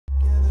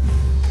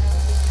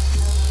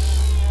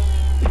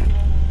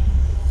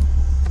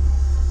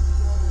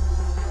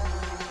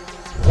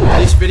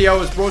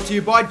video is brought to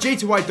you by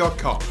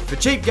G2A.com for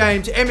cheap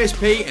games,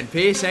 MSP and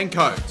PSN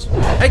codes.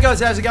 Hey guys,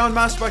 how's it going?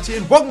 MasterBucks here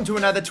and welcome to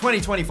another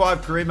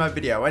 2025 career mode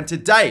video. And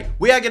today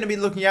we are going to be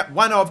looking at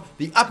one of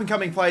the up and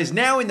coming players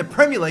now in the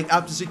Premier League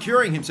after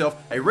securing himself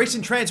a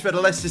recent transfer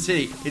to Leicester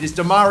City. It is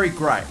Demarai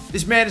Gray.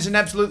 This man is an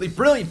absolutely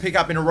brilliant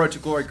pickup in a Road to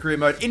Glory career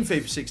mode in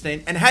FIFA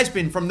 16 and has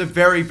been from the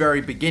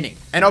very beginning.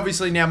 And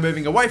obviously now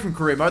moving away from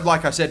career mode,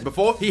 like I said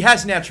before, he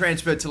has now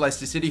transferred to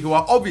Leicester City, who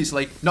are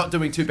obviously not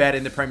doing too bad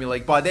in the Premier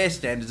League by their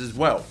standards as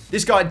well.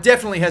 This guy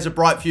definitely has a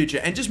bright future,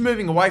 and just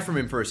moving away from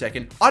him for a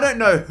second, I don't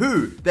know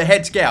who the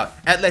head scout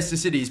at Leicester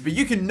City is, but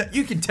you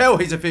can tell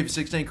he's a FIFA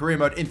 16 career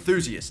mode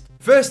enthusiast.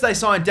 First, they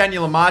signed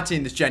Daniel Amati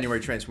in this January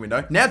transfer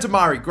window. Now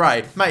Demarai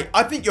Gray. Mate,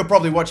 I think you're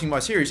probably watching my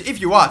series. If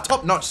you are,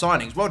 top-notch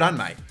signings. Well done,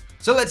 mate.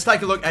 So let's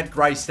take a look at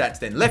Gray's stats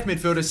then. Left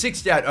midfielder,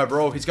 68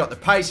 overall. He's got the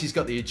pace, he's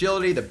got the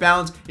agility, the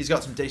balance. He's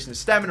got some decent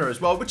stamina as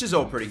well, which is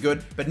all pretty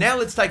good. But now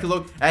let's take a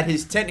look at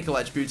his technical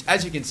attributes.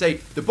 As you can see,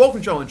 the ball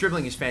control and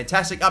dribbling is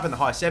fantastic, up in the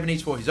high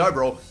 70s for his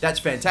overall. That's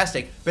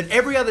fantastic. But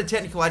every other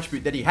technical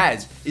attribute that he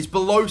has is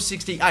below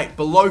 68,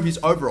 below his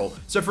overall.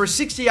 So for a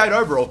 68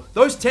 overall,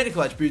 those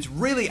technical attributes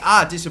really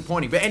are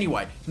disappointing. But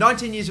anyway,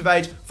 19 years of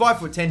age,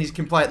 5'10", he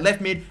can play at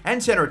left mid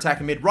and center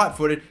attacking mid,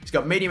 right-footed. He's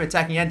got medium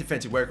attacking and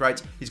defensive work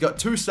rates. He's got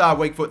 2-star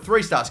weak foot,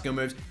 3-star skill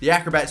moves, the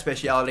acrobat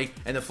speciality,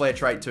 and the flair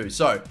trait too.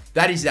 So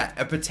that is that,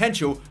 a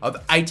potential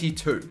of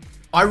 82.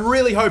 I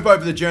really hope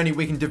over the journey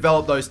we can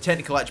develop those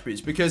technical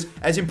attributes, because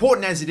as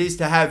important as it is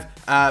to have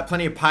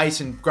plenty of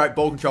pace and great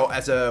ball control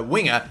as a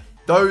winger,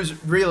 those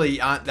really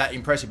aren't that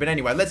impressive. But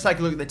anyway, let's take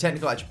a look at the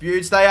technical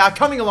attributes. They are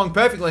coming along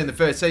perfectly in the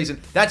first season.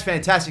 That's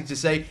fantastic to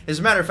see. As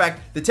a matter of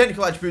fact, the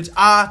technical attributes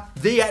are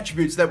the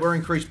attributes that were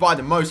increased by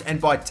the most and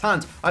by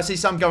tons. I see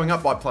some going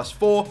up by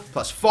 +4,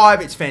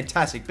 +5. It's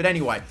fantastic. But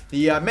anyway,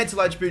 the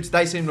mental attributes,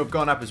 they seem to have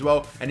gone up as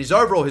well. And his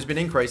overall has been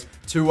increased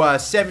to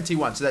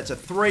 71. So that's a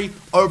 3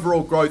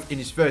 overall growth in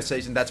his first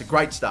season. That's a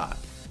great start.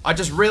 I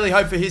just really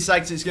hope for his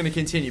sakes it's going to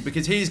continue,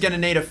 because he's going to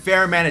need a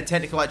fair amount of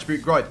technical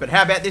attribute growth. But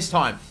how about this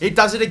time? It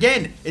does it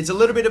again. It's a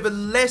little bit of a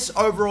less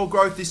overall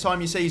growth this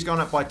time. You see he's gone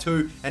up by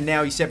 2, and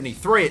now he's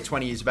 73 at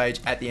 20 years of age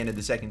at the end of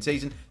the second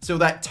season. Still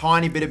that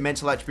tiny bit of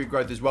mental attribute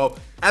growth as well.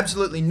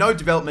 Absolutely no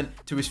development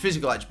to his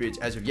physical attributes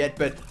as of yet,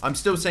 but I'm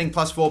still seeing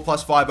 +4,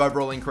 +5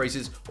 overall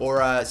increases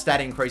or stat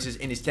increases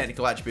in his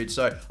technical attributes.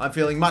 So I'm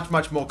feeling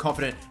much more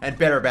confident and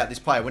better about this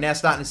player. We're now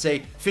starting to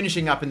see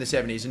finishing up in the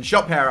 70s and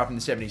shot power up in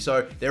the 70s.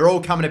 So they're all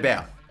coming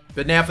about.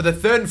 But now for the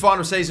third and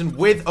final season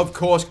with, of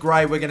course,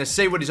 Gray, we're going to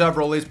see what his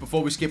overall is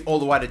before we skip all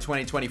the way to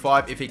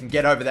 2025, if he can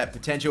get over that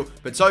potential.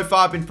 But so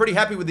far, I've been pretty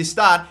happy with his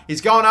start.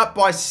 He's gone up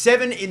by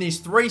 7 in his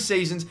 3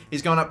 seasons.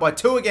 He's gone up by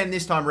 2 again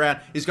this time around.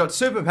 He's got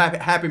super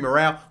happy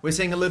morale. We're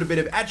seeing a little bit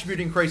of attribute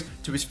increase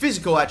to his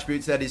physical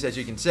attributes. That is, as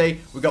you can see,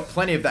 we've got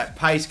plenty of that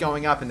pace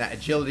going up and that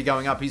agility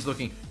going up. He's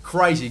looking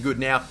crazy good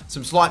now.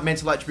 Some slight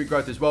mental attribute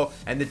growth as well,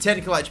 and the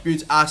technical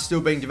attributes are still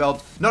being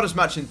developed, not as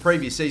much in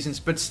previous seasons,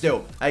 but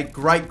still a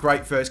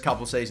great first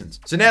couple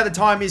seasons. So now the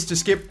time is to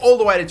skip all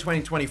the way to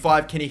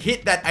 2025. Can he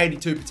hit that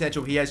 82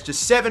 potential? He has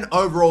just 7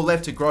 overall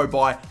left to grow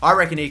by. I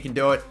reckon he can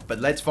do it, but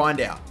let's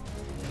find out.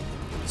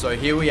 So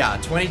here we are,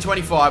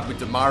 2025 with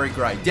Demarai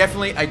Gray.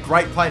 Definitely a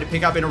great player to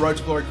pick up in a Road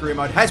to Glory career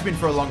mode. Has been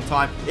for a long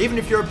time. Even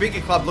if you're a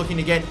bigger club looking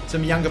to get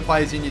some younger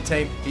players in your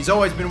team, he's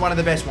always been one of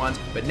the best ones.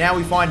 But now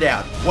we find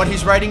out what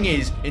his rating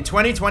is in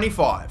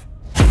 2025.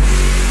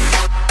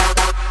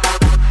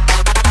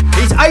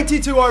 He's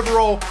 82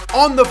 overall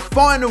on the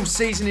final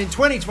season in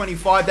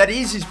 2025. That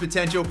is his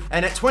potential.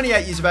 And at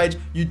 28 years of age,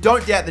 you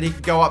don't doubt that he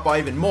could go up by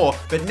even more.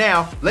 But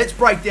now, let's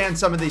break down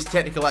some of these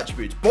technical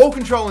attributes. Ball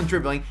control and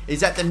dribbling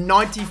is at the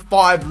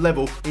 95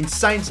 level.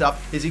 Insane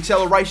stuff. His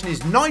acceleration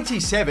is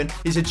 97.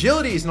 His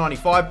agility is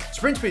 95.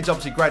 Sprint speed's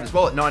obviously great as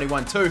well at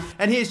 91 too.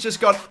 And he's just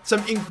got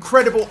some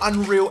incredible,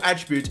 unreal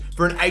attributes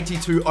for an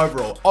 82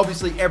 overall.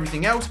 Obviously,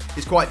 everything else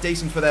is quite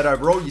decent for that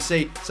overall. You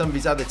see some of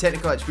his other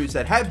technical attributes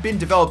that have been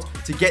developed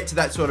to get to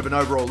that sort of an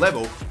overall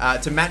level,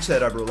 to match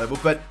that overall level.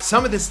 But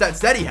some of the stats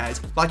that he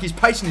has, like his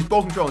pace and his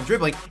ball control and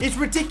dribbling, is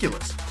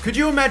ridiculous. Could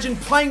you imagine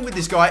playing with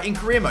this guy in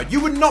career mode?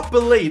 You would not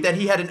believe that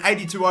he had an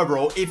 82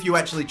 overall if you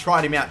actually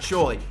tried him out,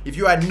 surely. If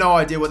you had no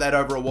idea what that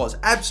overall was.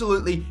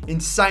 Absolutely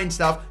insane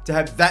stuff to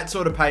have that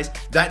sort of pace,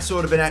 that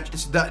sort of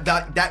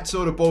that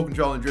sort of ball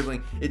control and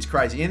dribbling. It's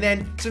crazy. And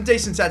then some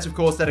decent stats, of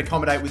course, that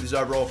accommodate with his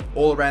overall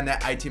all around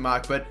that 80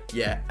 mark. But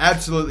yeah,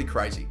 absolutely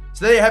crazy.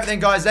 So there you have it then,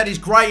 guys. That is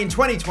Gray in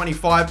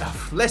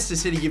 2025. Leicester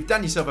City, you've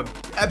done yourself an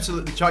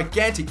absolutely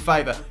gigantic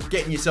favour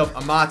getting yourself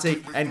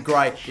Amati and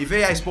Gray. If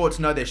EA Sports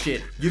know their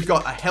shit, you've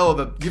got a hell of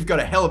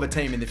a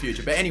team in the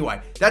future. But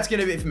anyway, that's going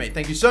to be it for me.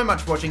 Thank you so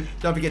much for watching.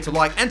 Don't forget to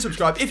like and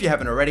subscribe if you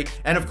haven't already.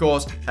 And of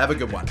course, have a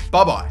good one.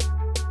 Bye-bye.